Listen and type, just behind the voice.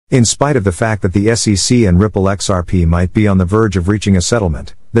In spite of the fact that the SEC and Ripple XRP might be on the verge of reaching a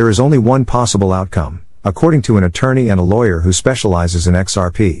settlement, there is only one possible outcome, according to an attorney and a lawyer who specializes in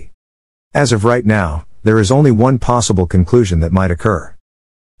XRP. As of right now, there is only one possible conclusion that might occur.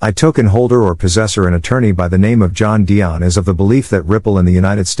 A token holder or possessor and attorney by the name of John Dion is of the belief that Ripple and the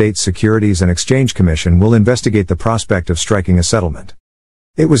United States Securities and Exchange Commission will investigate the prospect of striking a settlement.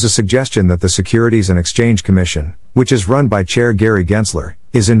 It was a suggestion that the Securities and Exchange Commission, which is run by Chair Gary Gensler,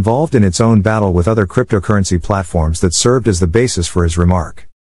 is involved in its own battle with other cryptocurrency platforms that served as the basis for his remark.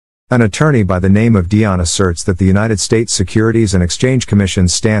 An attorney by the name of Dion asserts that the United States Securities and Exchange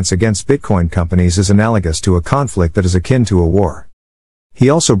Commission's stance against Bitcoin companies is analogous to a conflict that is akin to a war. He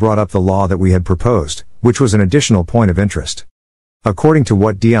also brought up the law that we had proposed, which was an additional point of interest. According to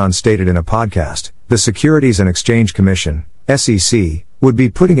what Dion stated in a podcast, the Securities and Exchange Commission, SEC, would be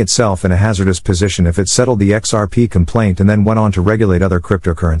putting itself in a hazardous position if it settled the XRP complaint and then went on to regulate other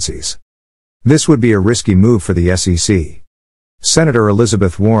cryptocurrencies. This would be a risky move for the SEC. Senator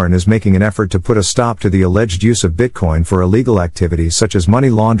Elizabeth Warren is making an effort to put a stop to the alleged use of Bitcoin for illegal activities such as money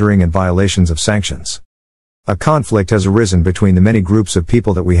laundering and violations of sanctions. A conflict has arisen between the many groups of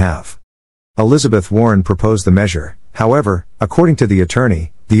people that we have. Elizabeth Warren proposed the measure. However, according to the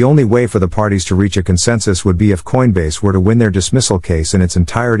attorney, the only way for the parties to reach a consensus would be if Coinbase were to win their dismissal case in its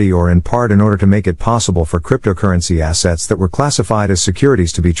entirety or in part in order to make it possible for cryptocurrency assets that were classified as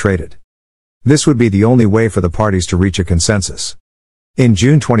securities to be traded. This would be the only way for the parties to reach a consensus. In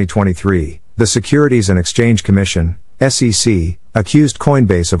June 2023, the Securities and Exchange Commission, SEC, accused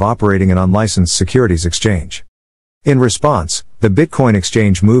Coinbase of operating an unlicensed securities exchange. In response, the Bitcoin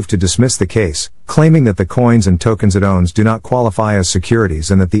exchange moved to dismiss the case, claiming that the coins and tokens it owns do not qualify as securities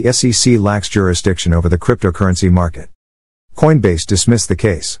and that the SEC lacks jurisdiction over the cryptocurrency market. Coinbase dismissed the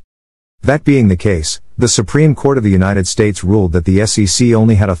case. That being the case, the Supreme Court of the United States ruled that the SEC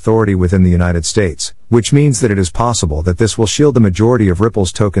only had authority within the United States, which means that it is possible that this will shield the majority of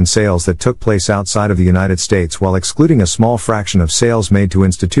Ripple's token sales that took place outside of the United States while excluding a small fraction of sales made to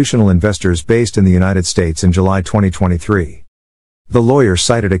institutional investors based in the United States in July 2023. The lawyer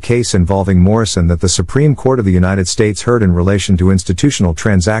cited a case involving Morrison that the Supreme Court of the United States heard in relation to institutional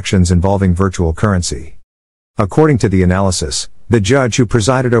transactions involving virtual currency. According to the analysis, the judge who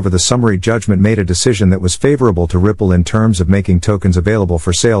presided over the summary judgment made a decision that was favorable to Ripple in terms of making tokens available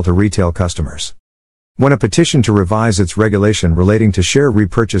for sale to retail customers. When a petition to revise its regulation relating to share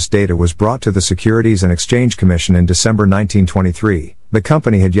repurchase data was brought to the Securities and Exchange Commission in December 1923, the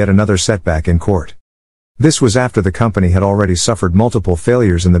company had yet another setback in court. This was after the company had already suffered multiple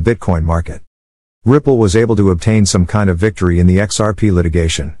failures in the Bitcoin market. Ripple was able to obtain some kind of victory in the XRP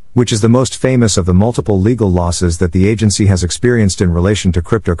litigation, which is the most famous of the multiple legal losses that the agency has experienced in relation to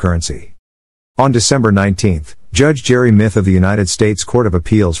cryptocurrency. On December 19, Judge Jerry Myth of the United States Court of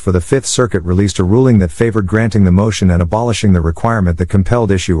Appeals for the Fifth Circuit released a ruling that favored granting the motion and abolishing the requirement that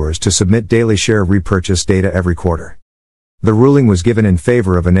compelled issuers to submit daily share repurchase data every quarter. The ruling was given in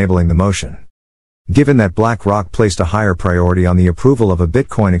favor of enabling the motion. Given that BlackRock placed a higher priority on the approval of a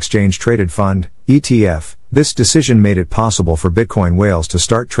Bitcoin exchange-traded fund, ETF, this decision made it possible for Bitcoin whales to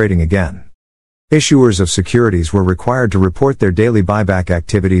start trading again. Issuers of securities were required to report their daily buyback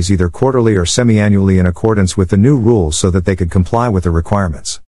activities either quarterly or semi-annually in accordance with the new rules so that they could comply with the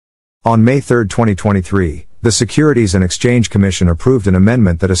requirements. On May 3, 2023, the Securities and Exchange Commission approved an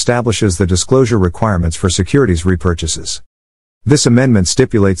amendment that establishes the disclosure requirements for securities repurchases. This amendment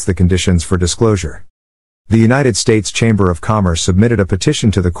stipulates the conditions for disclosure. The United States Chamber of Commerce submitted a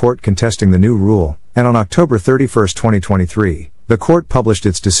petition to the court contesting the new rule, and on October 31, 2023, the court published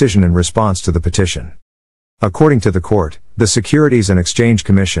its decision in response to the petition. According to the court, the Securities and Exchange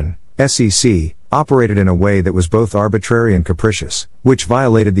Commission, SEC, operated in a way that was both arbitrary and capricious, which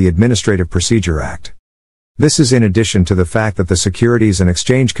violated the Administrative Procedure Act. This is in addition to the fact that the Securities and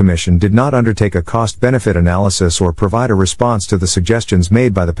Exchange Commission did not undertake a cost-benefit analysis or provide a response to the suggestions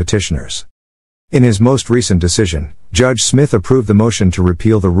made by the petitioners. In his most recent decision, Judge Smith approved the motion to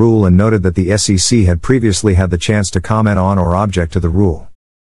repeal the rule and noted that the SEC had previously had the chance to comment on or object to the rule.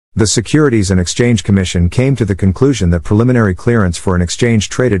 The Securities and Exchange Commission came to the conclusion that preliminary clearance for an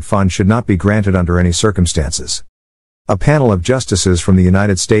exchange-traded fund should not be granted under any circumstances. A panel of justices from the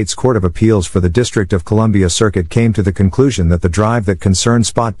United States Court of Appeals for the District of Columbia Circuit came to the conclusion that the drive that concerned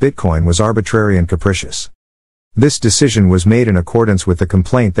spot Bitcoin was arbitrary and capricious. This decision was made in accordance with the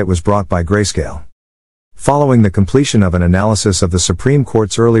complaint that was brought by Grayscale. Following the completion of an analysis of the Supreme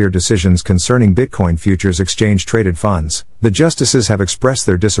Court's earlier decisions concerning Bitcoin futures exchange-traded funds, the justices have expressed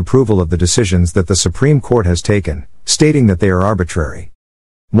their disapproval of the decisions that the Supreme Court has taken, stating that they are arbitrary.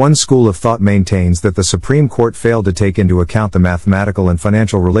 One school of thought maintains that the Supreme Court failed to take into account the mathematical and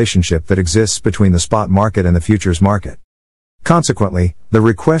financial relationship that exists between the spot market and the futures market. Consequently, the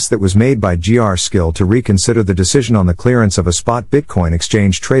request that was made by GR Skill to reconsider the decision on the clearance of a spot Bitcoin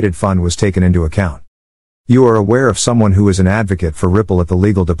exchange-traded fund was taken into account. You are aware of someone who is an advocate for Ripple at the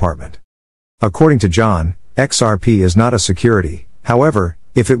legal department. According to John, XRP is not a security. However,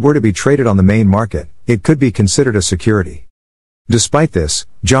 if it were to be traded on the main market, it could be considered a security. Despite this,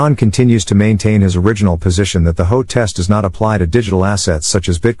 John continues to maintain his original position that the HO test does not apply to digital assets such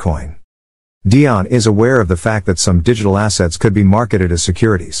as Bitcoin. Dion is aware of the fact that some digital assets could be marketed as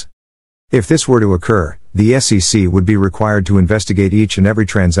securities. If this were to occur, the SEC would be required to investigate each and every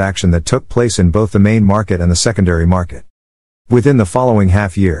transaction that took place in both the main market and the secondary market. Within the following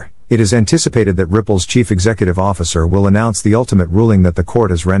half year, it is anticipated that Ripple's chief executive officer will announce the ultimate ruling that the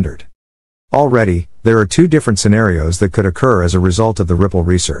court has rendered. Already, there are two different scenarios that could occur as a result of the Ripple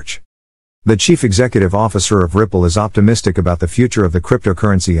research. The chief executive officer of Ripple is optimistic about the future of the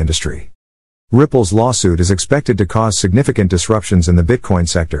cryptocurrency industry. Ripple's lawsuit is expected to cause significant disruptions in the Bitcoin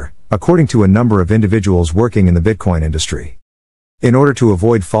sector, according to a number of individuals working in the Bitcoin industry. In order to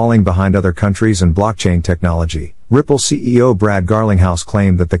avoid falling behind other countries and blockchain technology, Ripple CEO Brad Garlinghouse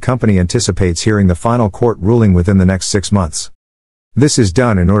claimed that the company anticipates hearing the final court ruling within the next 6 months. This is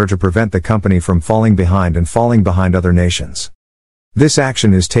done in order to prevent the company from falling behind other nations. This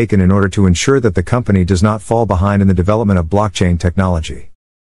action is taken in order to ensure that the company does not fall behind in the development of blockchain technology.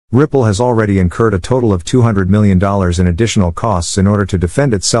 Ripple has already incurred a total of $200 million in additional costs in order to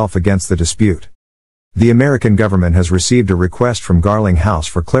defend itself against the dispute. The American government has received a request from Garlinghouse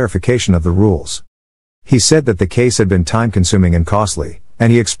for clarification of the rules. He said that the case had been time-consuming and costly,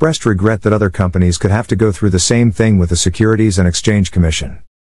 and he expressed regret that other companies could have to go through the same thing with the Securities and Exchange Commission.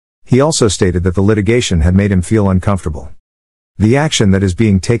 He also stated that the litigation had made him feel uncomfortable. The action that is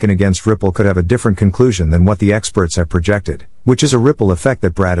being taken against Ripple could have a different conclusion than what the experts have projected, which is a ripple effect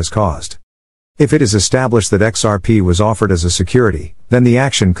that Brad has caused. If it is established that XRP was offered as a security, then the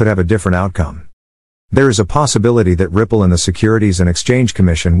action could have a different outcome. There is a possibility that Ripple and the Securities and Exchange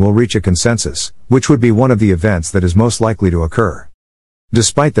Commission will reach a consensus, which would be one of the events that is most likely to occur.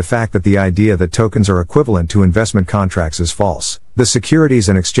 Despite the fact that the idea that tokens are equivalent to investment contracts is false, the Securities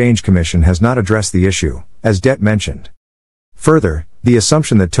and Exchange Commission has not addressed the issue, as Det mentioned. Further, the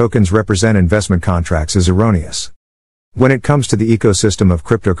assumption that tokens represent investment contracts is erroneous. When it comes to the ecosystem of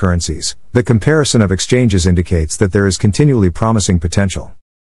cryptocurrencies, the comparison of exchanges indicates that there is continually promising potential.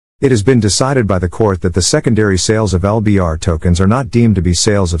 It has been decided by the court that the secondary sales of LBR tokens are not deemed to be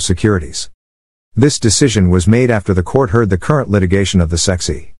sales of securities. This decision was made after the court heard the current litigation of the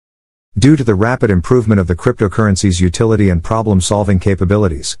SEC. Due to the rapid improvement of the cryptocurrency's utility and problem-solving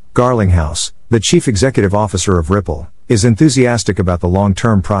capabilities, Garlinghouse, the chief executive officer of Ripple, is enthusiastic about the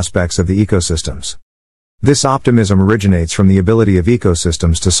long-term prospects of the ecosystems. This optimism originates from the ability of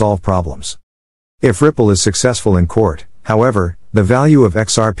ecosystems to solve problems. If Ripple is successful in court, however, the value of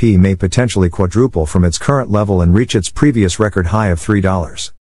XRP may potentially quadruple from its current level and reach its previous record high of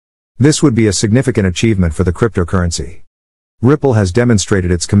 $3. This would be a significant achievement for the cryptocurrency. Ripple has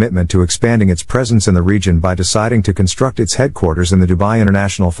demonstrated its commitment to expanding its presence in the region by deciding to construct its headquarters in the Dubai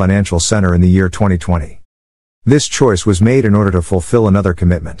International Financial Center in the year 2020. This choice was made in order to fulfill another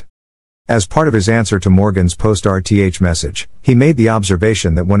commitment. As part of his answer to Morgan's post-RTH message, he made the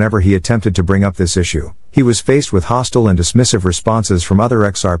observation that whenever he attempted to bring up this issue, he was faced with hostile and dismissive responses from other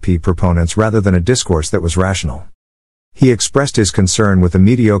XRP proponents rather than a discourse that was rational. He expressed his concern with the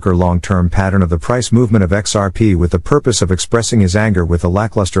mediocre long-term pattern of the price movement of XRP with the purpose of expressing his anger with the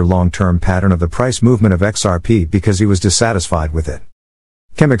lackluster long-term pattern of the price movement of XRP because he was dissatisfied with it.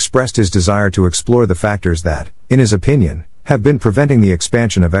 Kem expressed his desire to explore the factors that, in his opinion, have been preventing the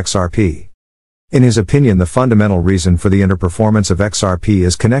expansion of XRP. In his opinion, the fundamental reason for the underperformance of XRP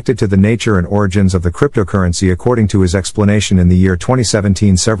is connected to the nature and origins of the cryptocurrency. According to his explanation, in the year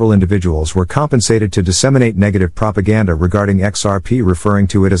 2017 several individuals were compensated to disseminate negative propaganda regarding XRP, referring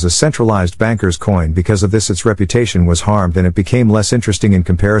to it as a centralized banker's coin. Because of this, its reputation was harmed and it became less interesting in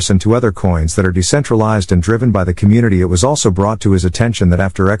comparison to other coins that are decentralized and driven by the community. It was also brought to his attention that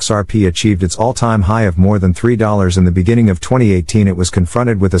after XRP achieved its all-time high of more than $3 in the beginning of 2018, it was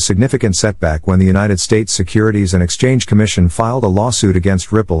confronted with a significant setback when the United States Securities and Exchange Commission filed a lawsuit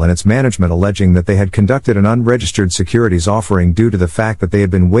against Ripple and its management, alleging that they had conducted an unregistered securities offering due to the fact that they had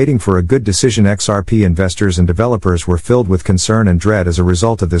been waiting for a good decision. XRP investors and developers were filled with concern and dread as a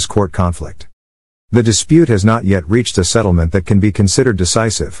result of this court conflict. The dispute has not yet reached a settlement that can be considered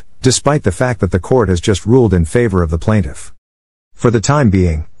decisive, despite the fact that the court has just ruled in favor of the plaintiff. For the time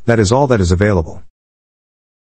being, that is all that is available.